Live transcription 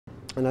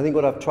And I think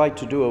what I've tried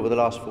to do over the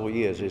last 4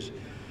 years is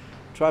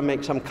try and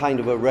make some kind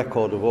of a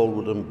record of old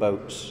wooden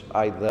boats,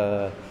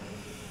 either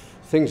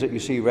things that you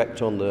see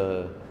wrecked on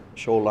the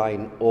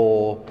shoreline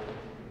or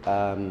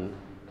wooden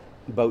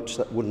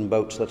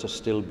boats that are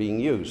still being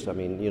used. I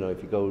mean, you know,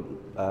 if you go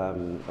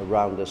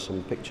around, there's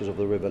some pictures of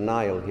the River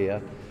Nile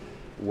here,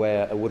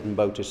 where a wooden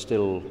boat is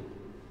still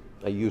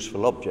a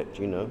useful object,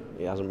 you know.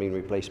 It hasn't been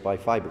replaced by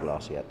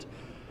fiberglass yet.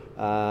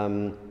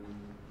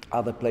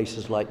 Other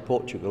places like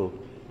Portugal,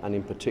 and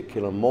in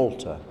particular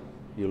Malta,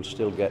 you'll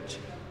still get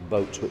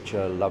boats which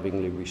are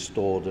lovingly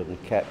restored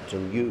and kept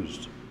and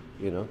used,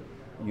 you know,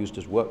 used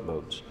as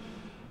workboats.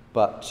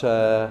 But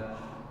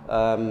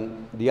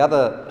the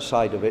other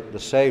side of it, the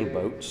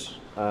sailboats,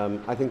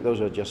 I think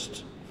those are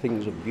just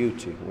things of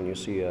beauty. When you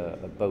see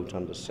a boat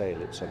under sail,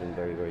 it's something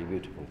very, very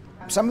beautiful.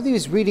 Some of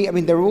these really, I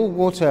mean, they're all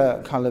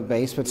watercolor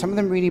based, but some of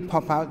them really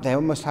pop out. They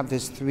almost have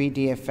this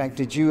 3D effect.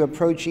 Did you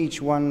approach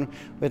each one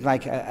with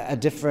like a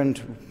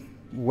different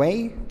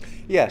way?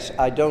 Yes,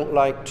 I don't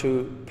like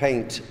to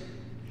paint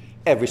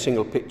every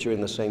single picture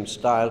in the same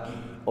style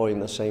or in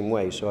the same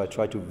way, so I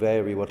try to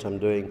vary what I'm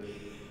doing.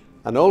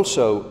 And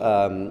also,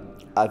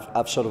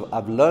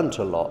 I've learned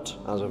a lot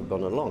as I've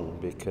gone along,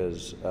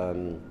 because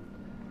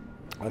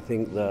I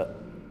think that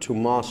to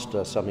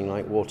master something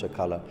like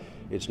watercolor,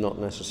 it's not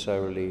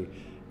necessarily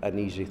an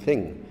easy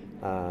thing,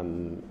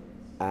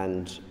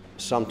 and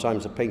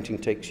sometimes the painting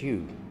takes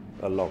you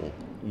along.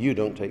 You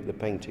don't take the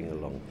painting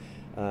along.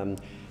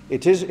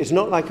 It's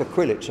not like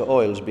acrylics or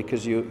oils,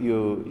 because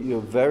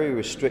you're very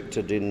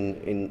restricted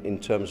in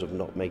terms of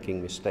not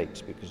making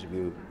mistakes, because if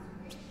you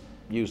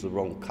use the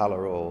wrong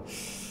color or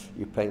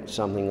you paint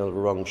something of the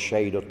wrong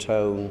shade or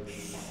tone,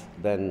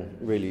 then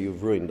really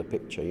you've ruined the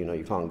picture. You know,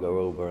 you can't go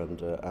over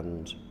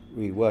and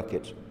rework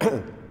it.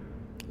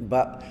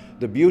 But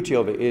the beauty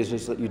of it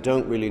is that you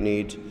don't really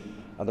need,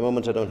 at the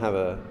moment I don't have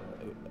a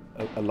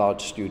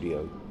large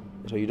studio,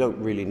 so you don't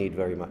really need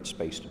very much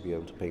space to be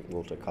able to paint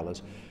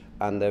watercolors,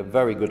 and they're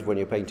very good when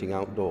you're painting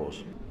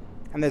outdoors.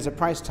 And there's a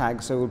price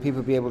tag, so will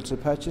people be able to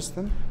purchase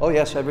them? Oh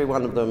yes, every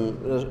one of them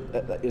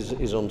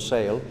is on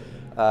sale.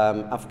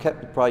 I've kept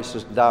the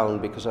prices down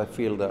because I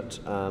feel that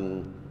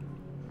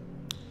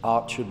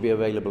art should be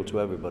available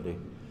to everybody.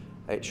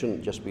 It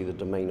shouldn't just be the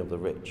domain of the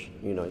rich.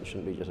 You know, it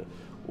shouldn't be just,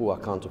 I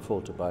can't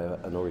afford to buy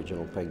an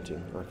original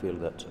painting. I feel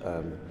that,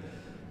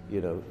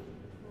 you know,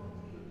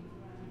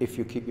 if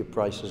you keep your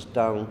prices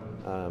down,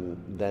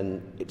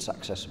 then it's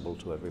accessible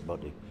to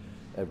everybody.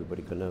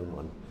 Everybody can own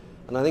one.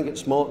 And I think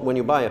it's more, when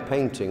you buy a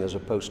painting as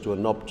opposed to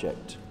an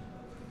object,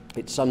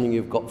 it's something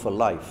you've got for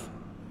life.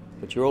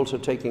 But you're also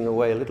taking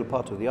away a little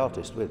part of the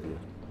artist with you,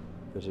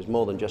 because it's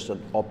more than just an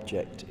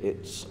object.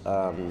 It's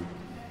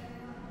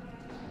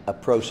a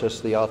process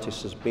the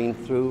artist has been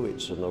through.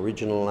 It's an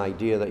original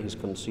idea that he's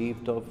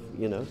conceived of,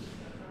 you know,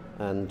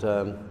 and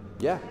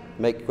yeah,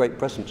 make great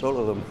presents, all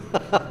of them.